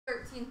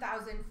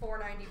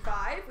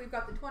$17,495. We've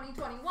got the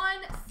 2021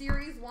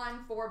 Series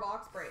 1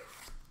 4-box break.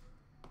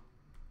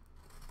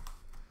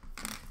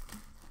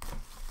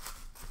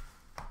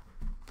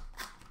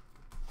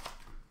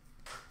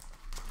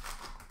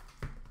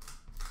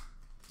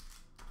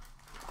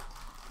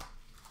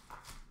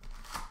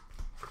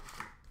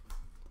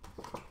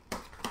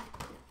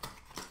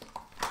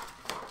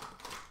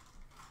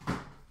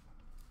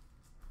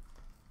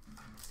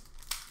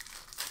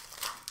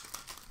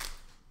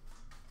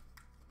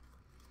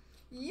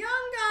 Young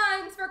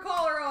Guns for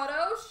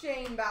Colorado,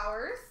 Shane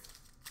Bowers.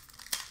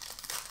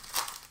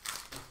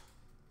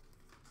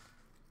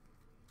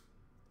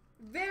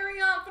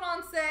 Variant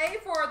Francais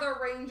for the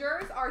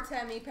Rangers,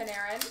 Artemi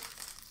Panarin.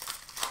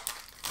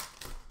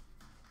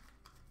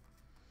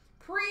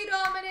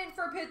 Predominant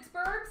for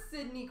Pittsburgh,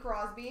 Sidney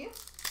Crosby.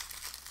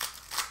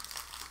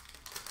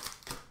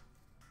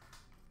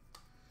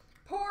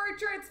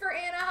 Portraits for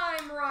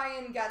Anaheim,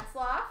 Ryan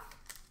Getzlaf.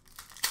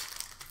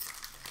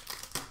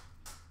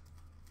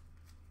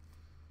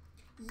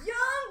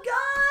 Young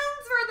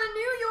Guns for the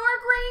New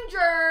York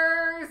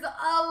Rangers,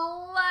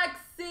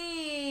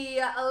 Alexis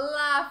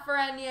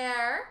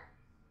Lafreniere.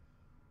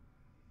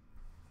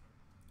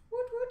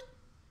 Woot woot.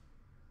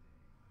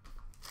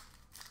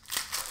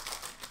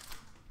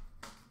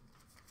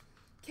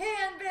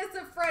 Canvas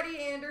of Freddie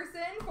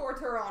Anderson for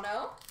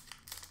Toronto.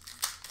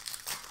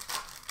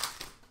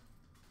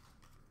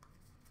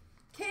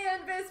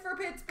 Canvas for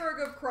Pittsburgh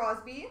of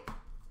Crosby.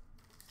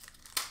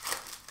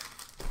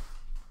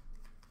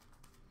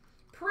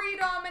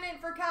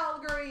 Predominant for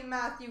Calgary,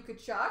 Matthew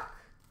Tkachuk.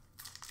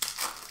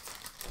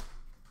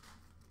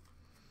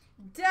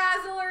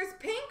 Dazzlers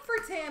Pink for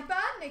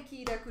Tampa,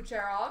 Nikita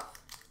Kucherov.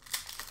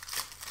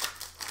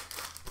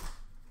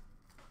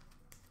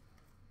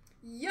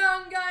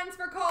 Young Guns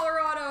for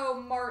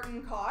Colorado,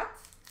 Martin Kaut.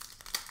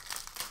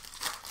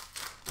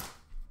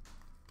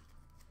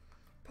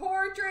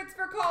 Portraits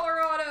for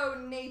Colorado,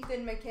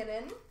 Nathan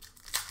McKinnon.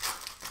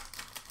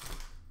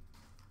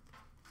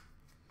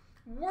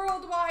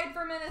 Worldwide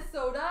for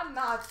Minnesota,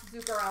 Mats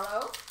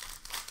Zuccarello.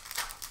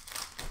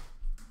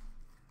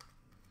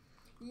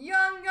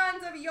 Young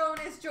Guns of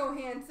Jonas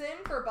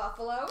Johansson for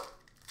Buffalo.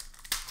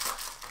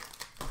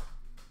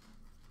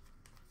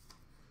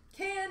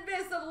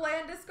 Canvas of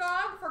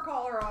Landeskog for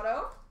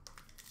Colorado.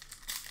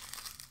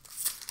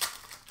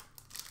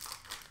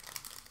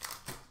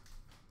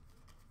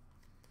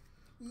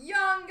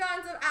 Young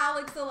Guns of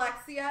Alex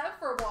Alexiev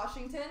for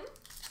Washington.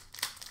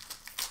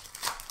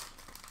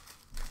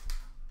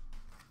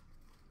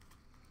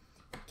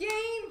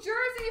 Game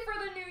jersey for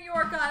the New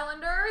York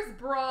Islanders,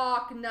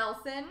 Brock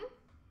Nelson.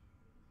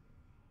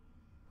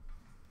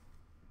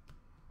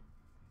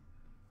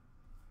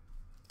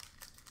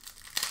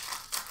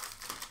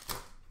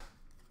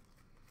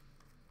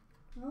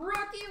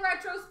 Rookie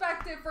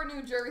retrospective for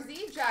New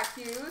Jersey, Jack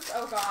Hughes.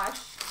 Oh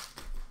gosh.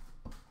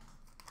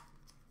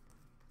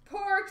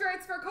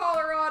 Portraits for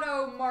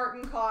Colorado,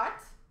 Martin Kaut.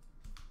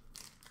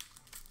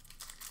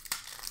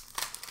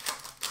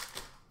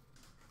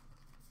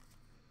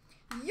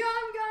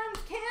 Young Guns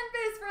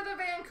canvas for the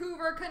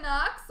Vancouver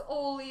Canucks,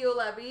 Olli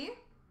Juolevi.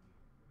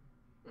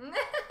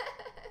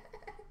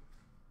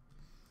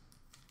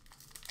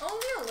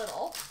 Only a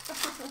little.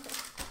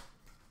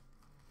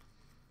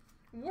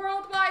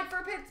 Worldwide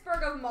for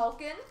Pittsburgh of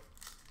Malkin.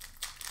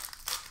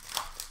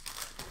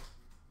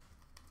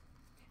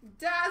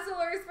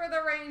 Dazzlers for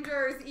the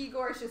Rangers,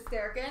 Igor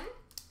Shesterkin.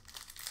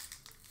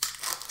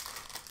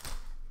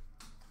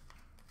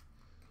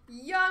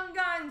 Young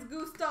Guns,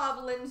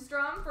 Gustav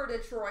Lindstrom for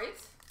Detroit.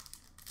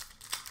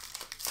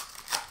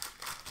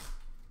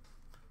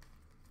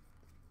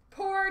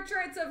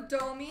 Portraits of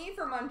Domi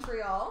for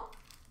Montreal.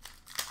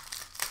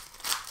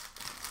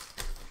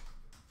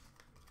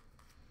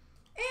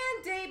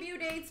 And debut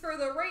dates for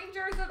the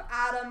Rangers of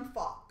Adam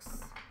Fox.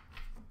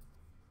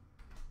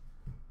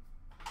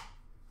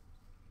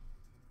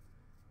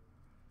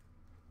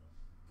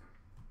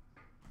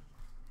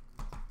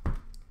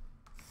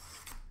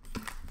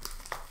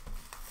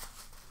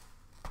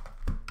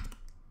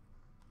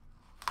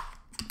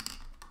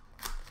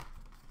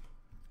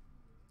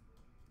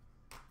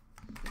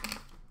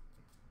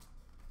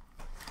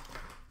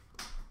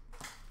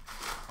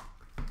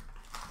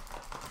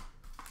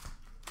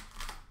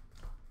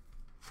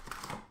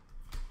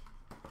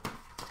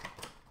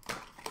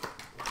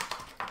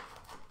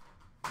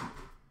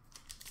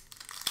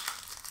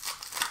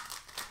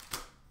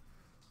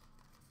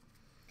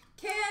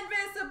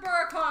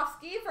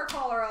 Burakovsky for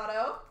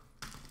Colorado.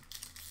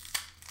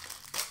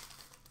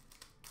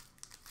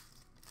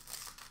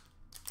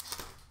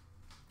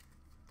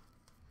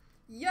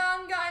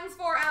 Young Guns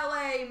for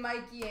LA,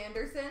 Mikey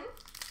Anderson.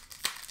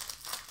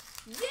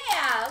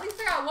 Yeah, at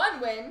least I got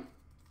one win.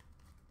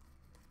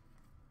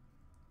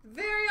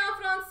 Variant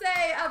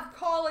Francais of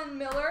Colin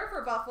Miller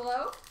for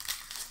Buffalo.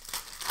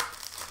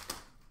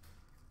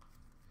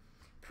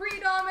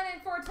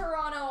 Predominant for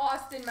Toronto,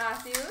 Austin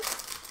Matthews.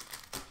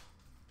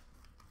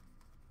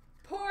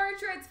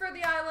 Portraits for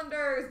the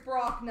Islanders,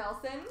 Brock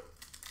Nelson.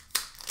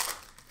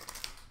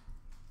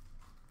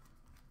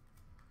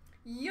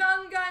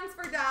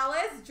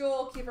 Dallas,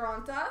 Joel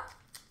Kivaranta.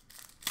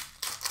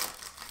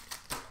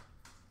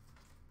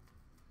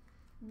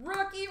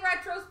 Rookie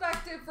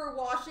retrospective for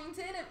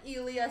Washington of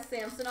Ilya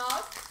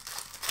Samsonov.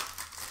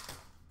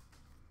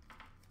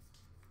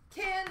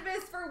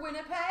 Canvas for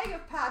Winnipeg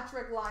of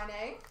Patrick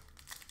Laine.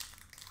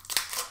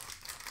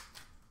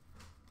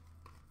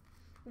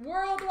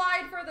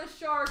 Worldwide for the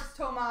Sharks,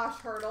 Tomas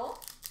Hertl.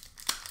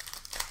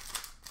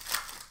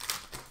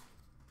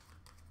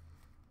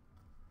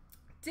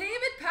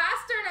 David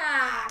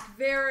Pasternak,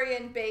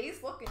 variant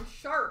base, looking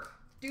sharp.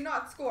 Do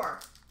not score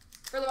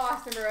for the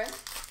Boston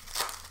Bruins.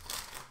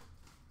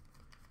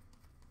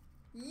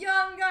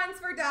 Young Guns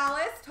for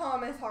Dallas,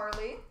 Thomas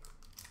Harley.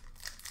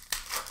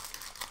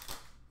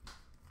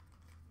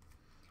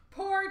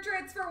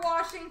 Portraits for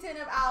Washington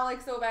of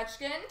Alex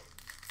Ovechkin.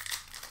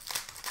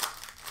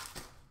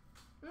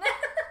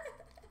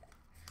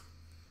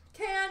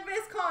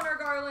 Canvas Connor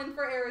Garland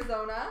for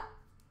Arizona.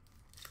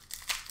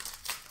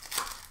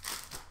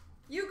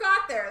 You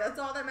got there. That's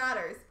all that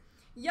matters.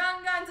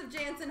 Young Guns of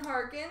Jansen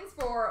Harkins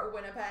for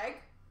Winnipeg.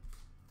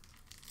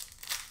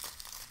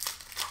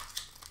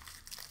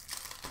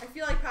 I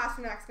feel like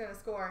Pasternak's going to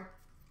score.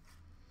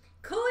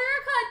 Clear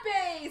cut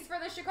base for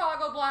the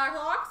Chicago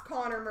Blackhawks,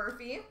 Connor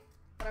Murphy.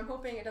 But I'm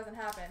hoping it doesn't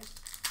happen.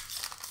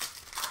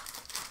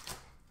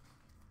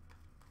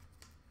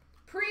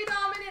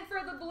 Predominant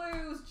for the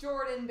Blues,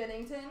 Jordan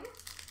Binnington.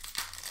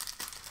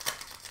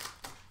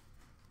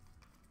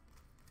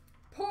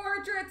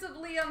 Portraits of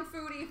Liam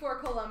Foudy for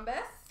Columbus.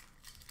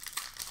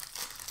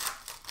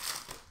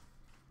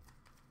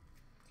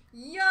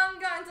 Young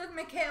Guns of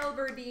Mikhail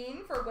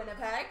Berdine for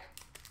Winnipeg.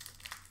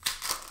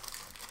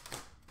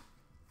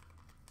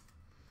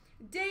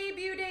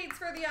 Debut dates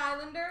for the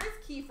Islanders,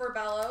 Kiefer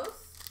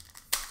Bellows.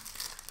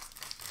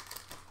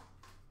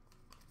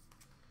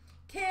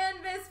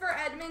 Canvas for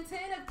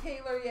Edmonton of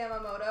Taylor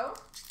Yamamoto.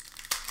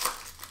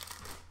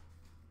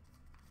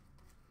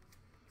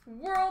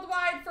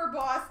 Worldwide for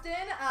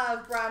Boston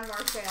of Brad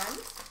Marchand.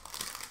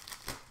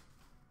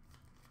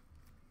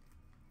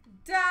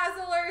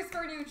 Dazzlers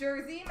for New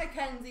Jersey,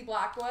 Mackenzie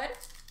Blackwood.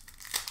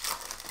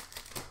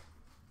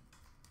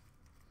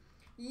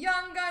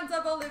 Young Guns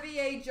of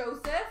Olivier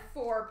Joseph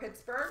for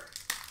Pittsburgh.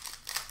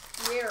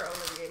 Pierre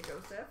Olivier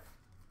Joseph.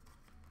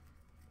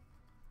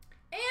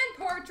 And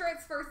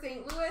portraits for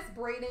St. Louis,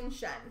 Braden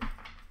Shen.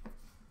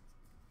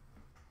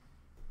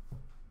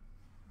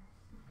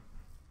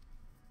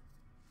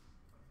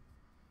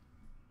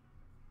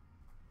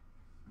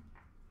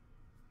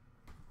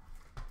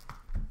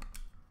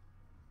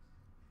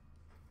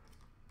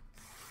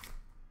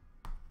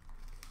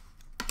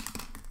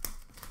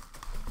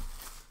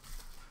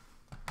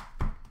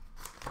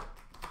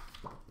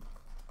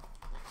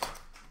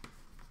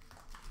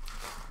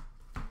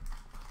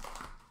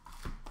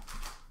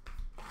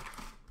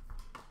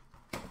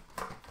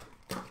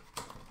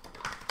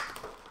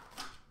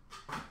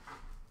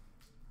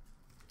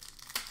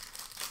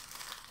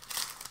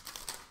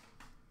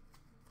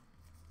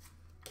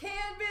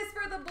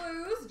 For the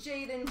Blues,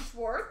 Jaden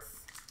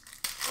Schwartz.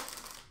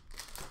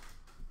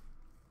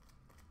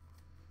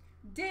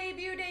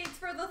 Debut dates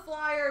for the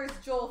Flyers,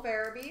 Joel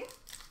Farabee.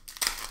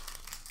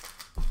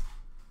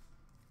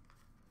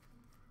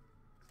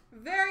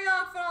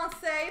 Variant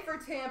Francais for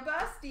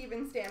Tampa,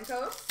 Steven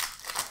Stamkos.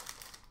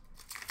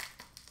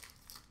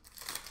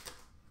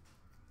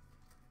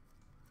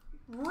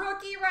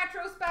 Rookie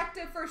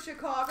retrospective for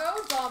Chicago,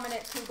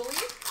 Dominic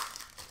Kubalik.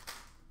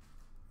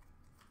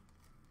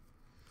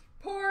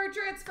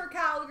 Portraits for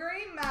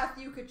Calgary,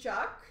 Matthew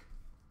Tkachuk.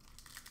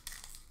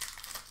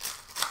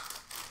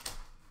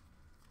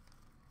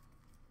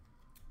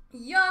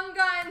 Young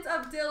Guns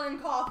of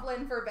Dylan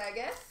Coughlin for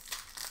Vegas.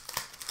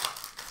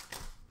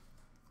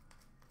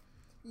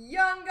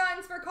 Young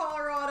Guns for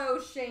Colorado,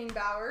 Shane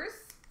Bowers.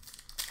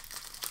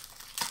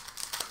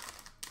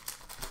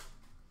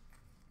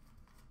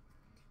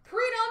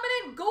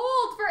 Predominant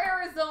gold for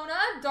Arizona,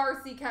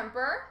 Darcy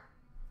Kemper.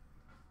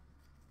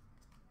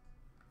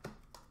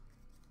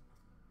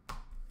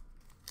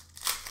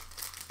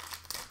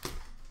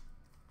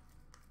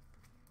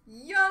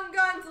 Young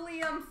Guns,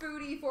 Liam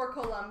Foudy for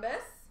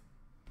Columbus.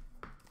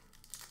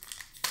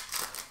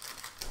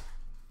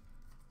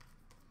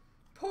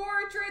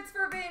 Portraits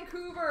for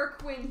Vancouver,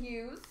 Quinn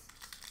Hughes.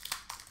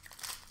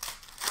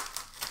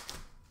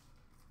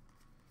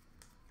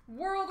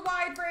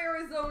 Worldwide for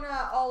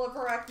Arizona,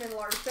 Oliver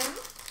Ekman-Larsson.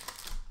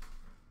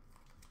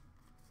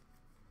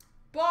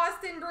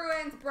 Boston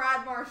Bruins,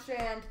 Brad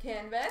Marchand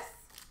canvas.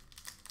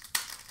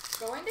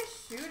 Going to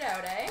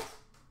shootout, eh?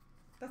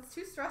 That's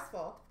too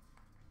stressful.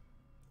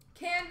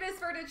 Canvas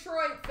for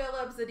Detroit,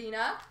 Philip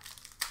Zadina.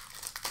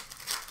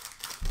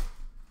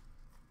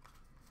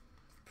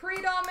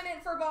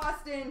 Predominant for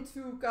Boston,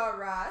 Tuukka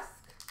Rask.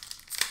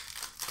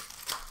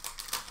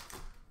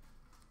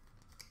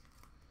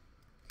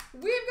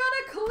 We've got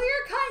a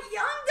clear-cut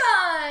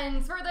Young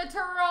Guns for the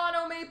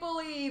Toronto Maple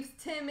Leafs,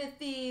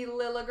 Timothy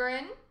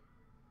Liljegren.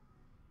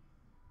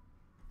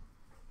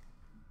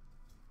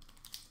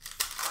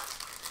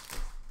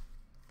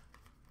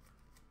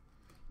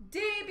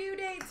 Debut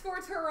dates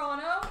for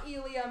Toronto,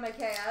 Ilya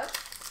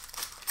Mikheyev.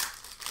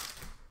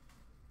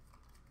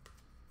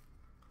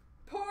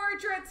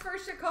 Portraits for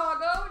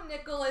Chicago,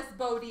 Nicholas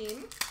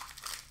Bodine.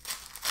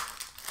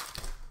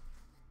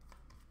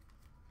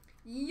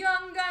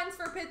 Young Guns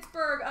for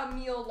Pittsburgh,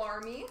 Emil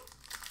Larmy.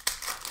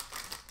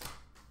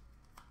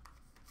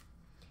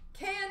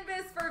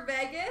 Canvas for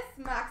Vegas,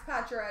 Max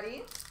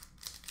Pacioretty.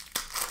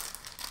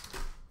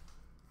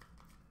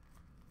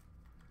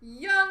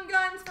 Young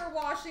Guns for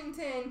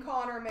Washington,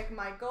 Connor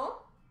McMichael.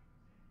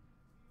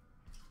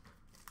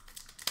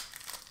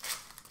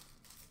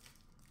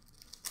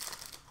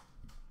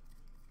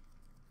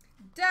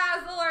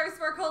 Dazzlers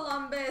for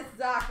Columbus,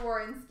 Zach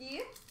Werenski.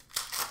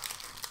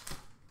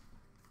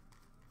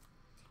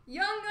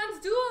 Young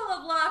Guns duel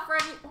of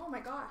Lafreniere. Oh my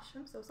gosh,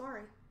 I'm so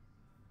sorry.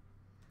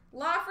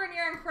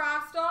 Lafreniere and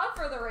Kraftstoff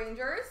for the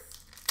Rangers.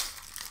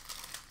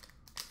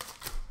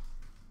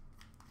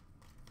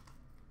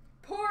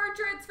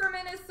 Portraits for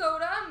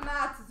Minnesota,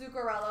 Matt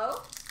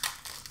Zuccarello.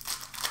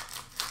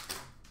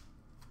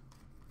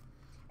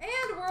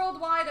 And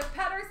worldwide of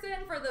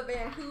Pettersson for the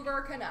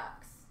Vancouver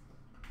Canucks.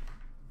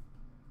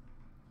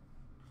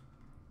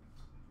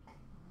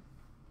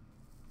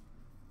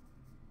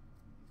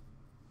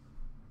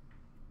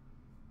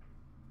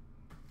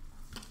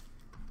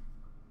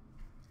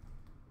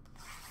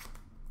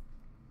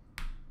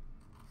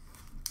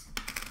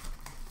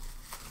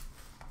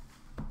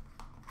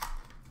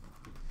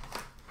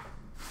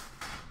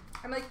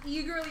 I'm like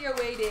eagerly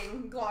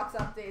awaiting Glock's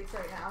updates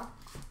right now.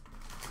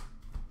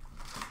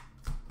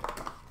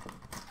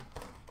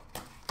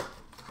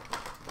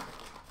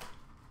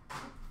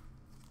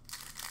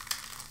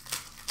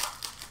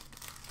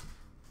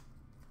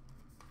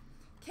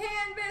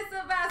 Canvas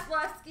of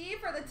Vasilevsky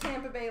for the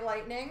Tampa Bay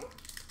Lightning.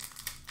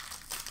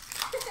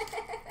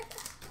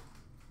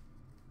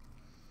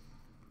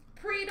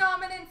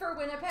 Predominant for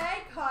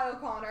Winnipeg, Kyle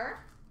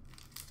Connor.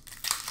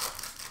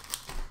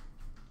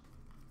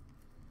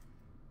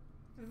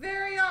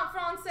 Variant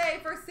Francais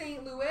for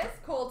St. Louis,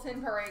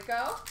 Colton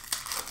Parayko.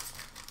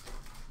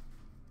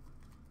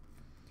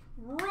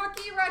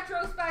 Rookie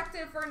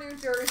retrospective for New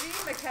Jersey,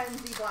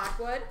 Mackenzie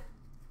Blackwood.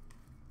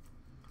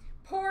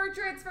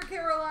 Portraits for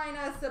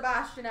Carolina,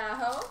 Sebastian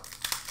Aho.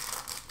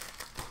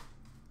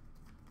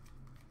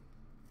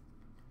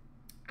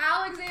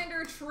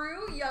 Alexander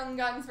True, Young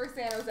Guns for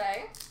San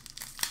Jose.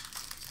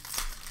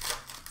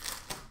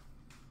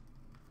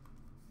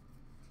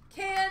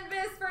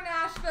 Canvas for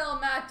Nashville,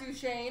 Matt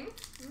Duchene.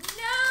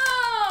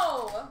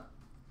 No!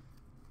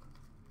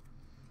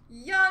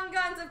 Young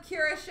Guns of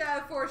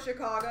Kurashev for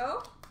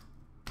Chicago.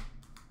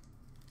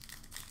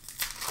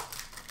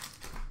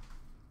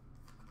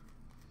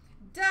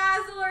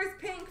 Dazzlers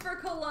Pink for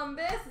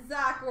Columbus,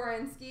 Zach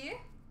Werenski.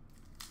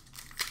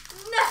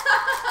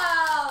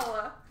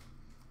 No!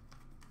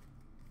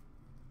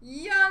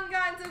 Young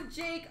Guns of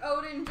Jake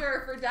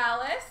Oettinger for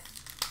Dallas.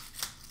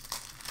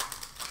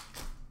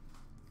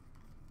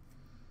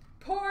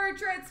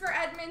 Portraits for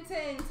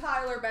Edmonton,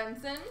 Tyler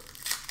Benson.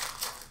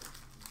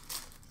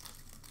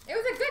 It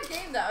was a good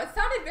game, though. It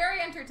sounded very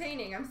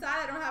entertaining. I'm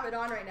sad I don't have it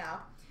on right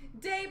now.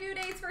 Debut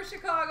dates for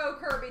Chicago,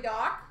 Kirby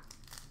Dach.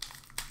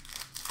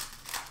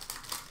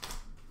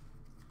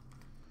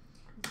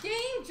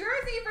 Game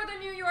jersey for the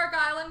New York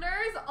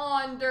Islanders,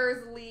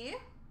 Anders Lee.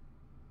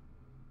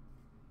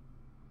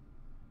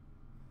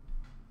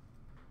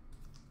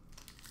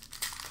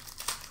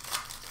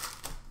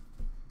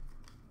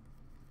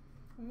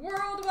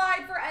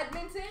 Worldwide for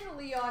Edmonton,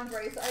 Leon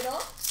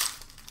Draisaitl.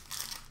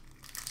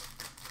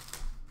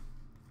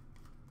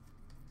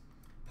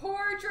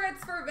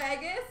 Portraits for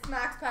Vegas,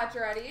 Max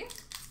Pacioretty.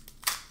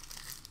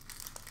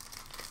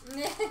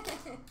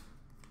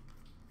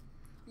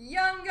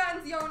 Young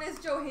Guns, Jonas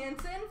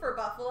Johansson for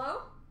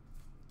Buffalo.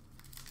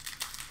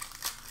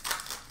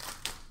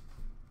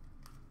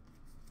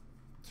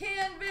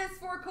 Canvas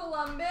for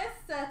Columbus,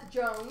 Seth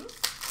Jones.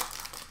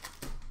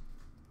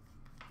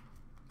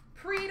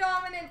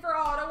 Predominant for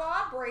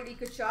Ottawa, Brady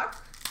Tkachuk.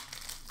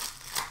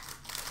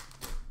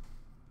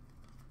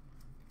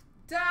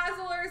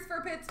 Dazzlers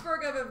for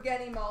Pittsburgh of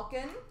Evgeny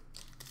Malkin.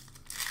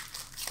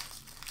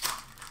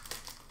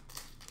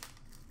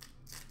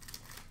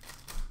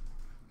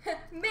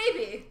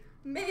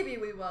 Maybe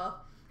we will.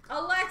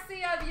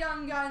 Alexei of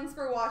Young Guns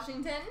for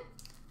Washington.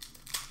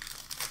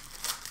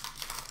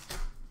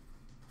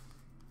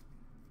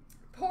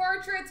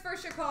 Portraits for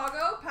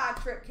Chicago,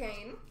 Patrick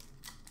Kane.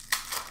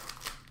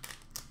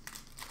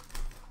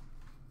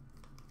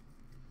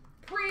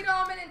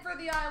 Predominant for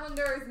the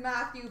Islanders,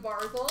 Matthew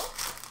Barzal.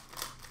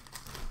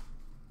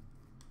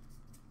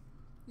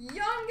 Young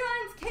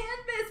Guns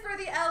canvas for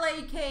the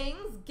LA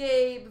Kings,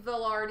 Gabe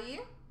Vilardi.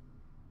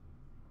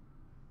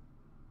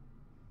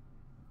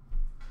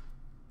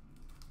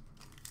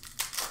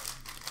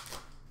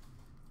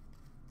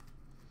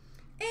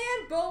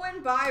 And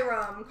Bowen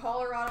Byram,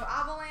 Colorado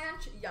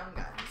Avalanche, Young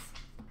Guns.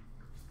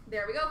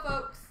 There we go,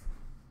 folks.